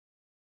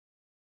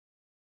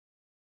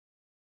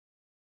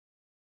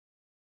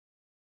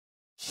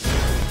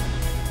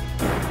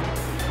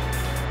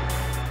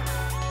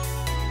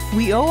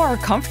We owe our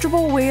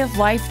comfortable way of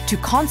life to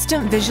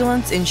constant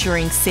vigilance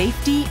ensuring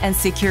safety and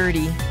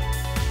security.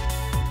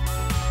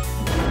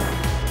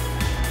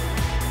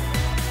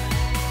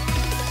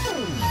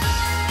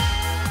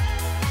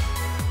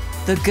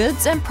 The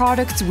goods and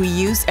products we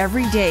use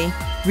every day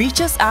reach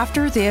us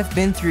after they have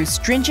been through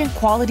stringent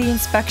quality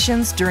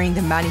inspections during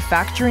the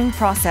manufacturing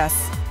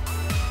process.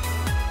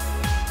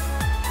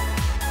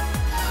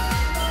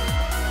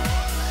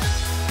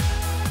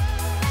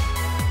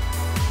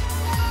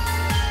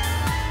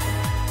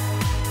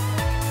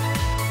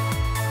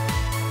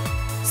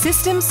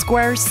 System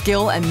Square's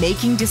skill at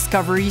making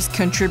discoveries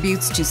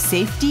contributes to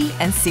safety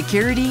and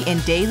security in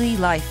daily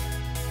life.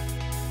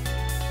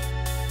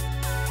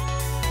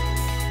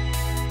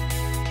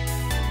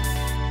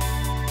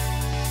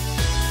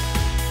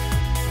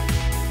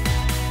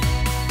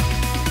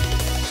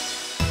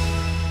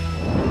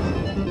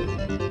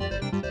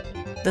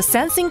 The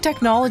sensing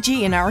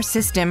technology in our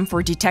system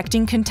for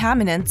detecting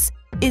contaminants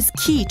is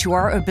key to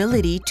our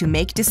ability to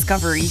make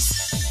discoveries.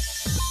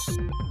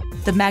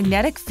 The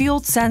magnetic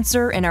field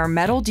sensor in our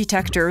metal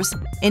detectors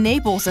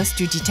enables us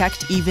to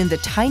detect even the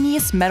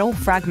tiniest metal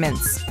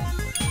fragments.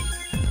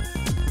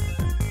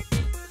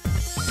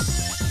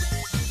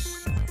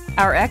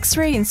 Our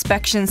X-ray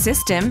inspection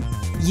system,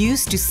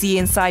 used to see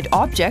inside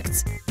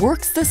objects,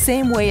 works the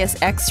same way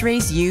as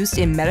X-rays used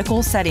in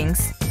medical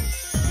settings.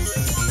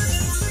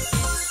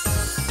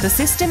 The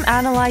system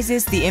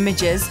analyzes the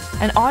images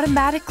and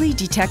automatically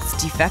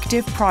detects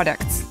defective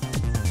products.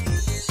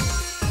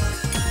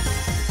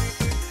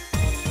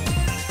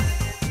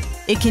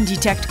 It can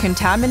detect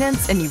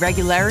contaminants and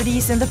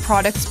irregularities in the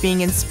products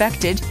being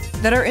inspected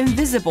that are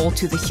invisible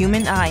to the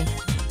human eye.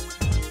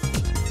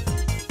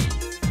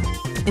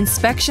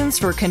 Inspections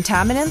for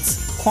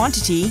contaminants,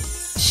 quantity,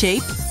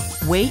 shape,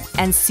 weight,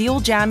 and seal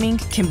jamming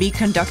can be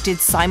conducted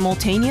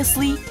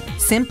simultaneously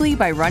simply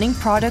by running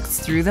products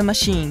through the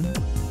machine.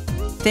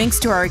 Thanks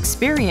to our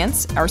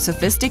experience, our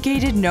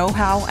sophisticated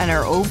know-how, and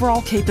our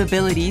overall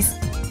capabilities,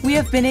 we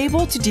have been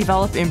able to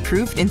develop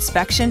improved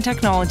inspection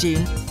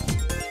technology.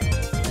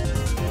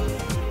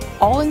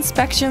 All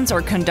inspections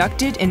are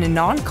conducted in a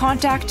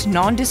non-contact,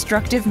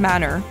 non-destructive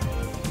manner.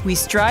 We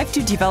strive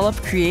to develop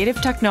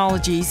creative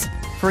technologies,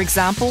 for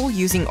example,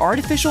 using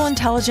artificial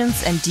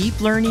intelligence and deep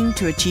learning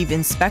to achieve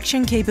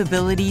inspection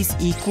capabilities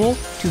equal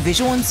to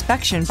visual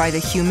inspection by the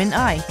human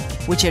eye,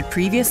 which had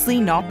previously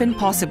not been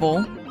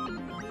possible.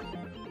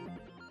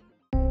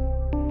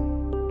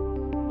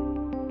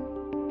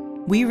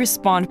 We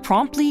respond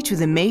promptly to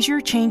the major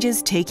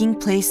changes taking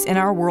place in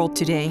our world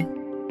today.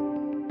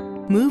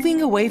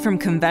 Moving away from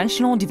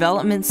conventional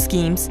development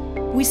schemes,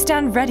 we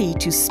stand ready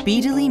to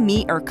speedily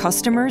meet our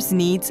customers'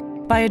 needs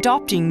by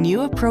adopting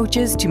new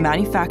approaches to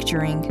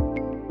manufacturing.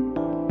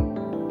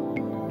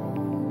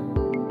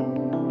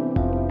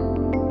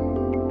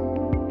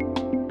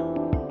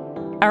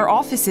 Our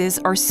offices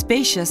are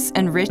spacious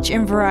and rich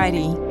in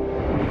variety.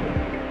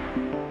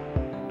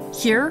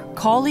 Here,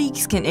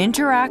 colleagues can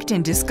interact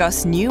and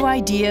discuss new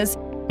ideas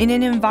in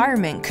an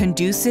environment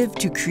conducive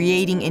to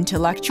creating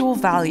intellectual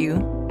value.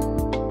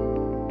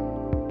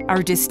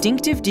 Our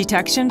distinctive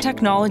detection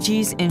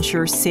technologies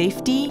ensure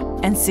safety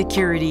and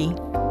security.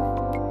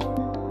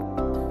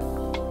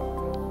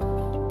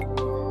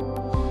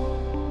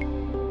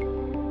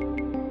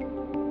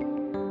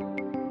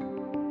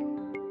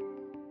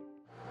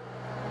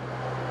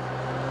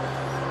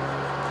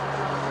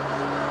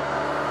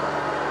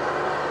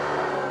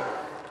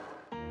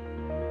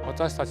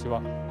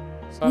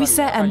 We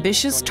set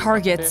ambitious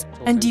targets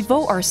and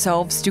devote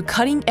ourselves to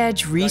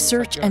cutting-edge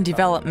research and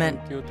development.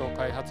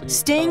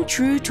 Staying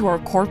true to our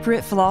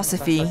corporate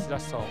philosophy,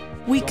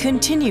 we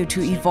continue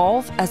to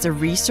evolve as a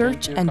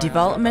research and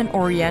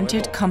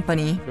development-oriented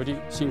company.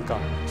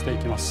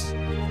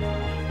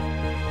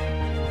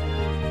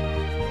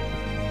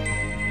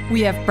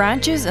 We have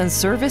branches and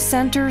service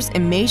centers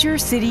in major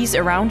cities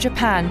around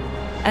Japan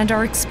and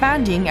are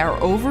expanding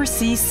our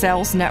overseas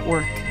sales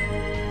network.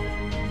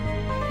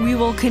 We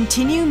will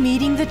continue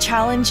meeting the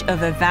challenge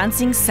of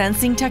advancing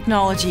sensing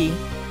technology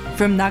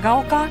from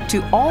Nagaoka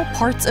to all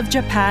parts of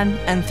Japan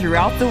and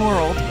throughout the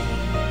world.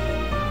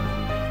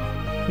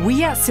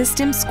 We at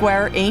System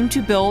Square aim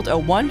to build a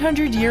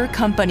 100-year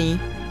company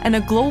and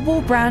a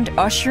global brand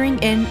ushering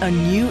in a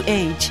new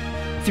age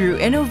through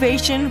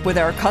innovation with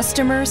our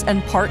customers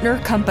and partner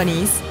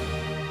companies.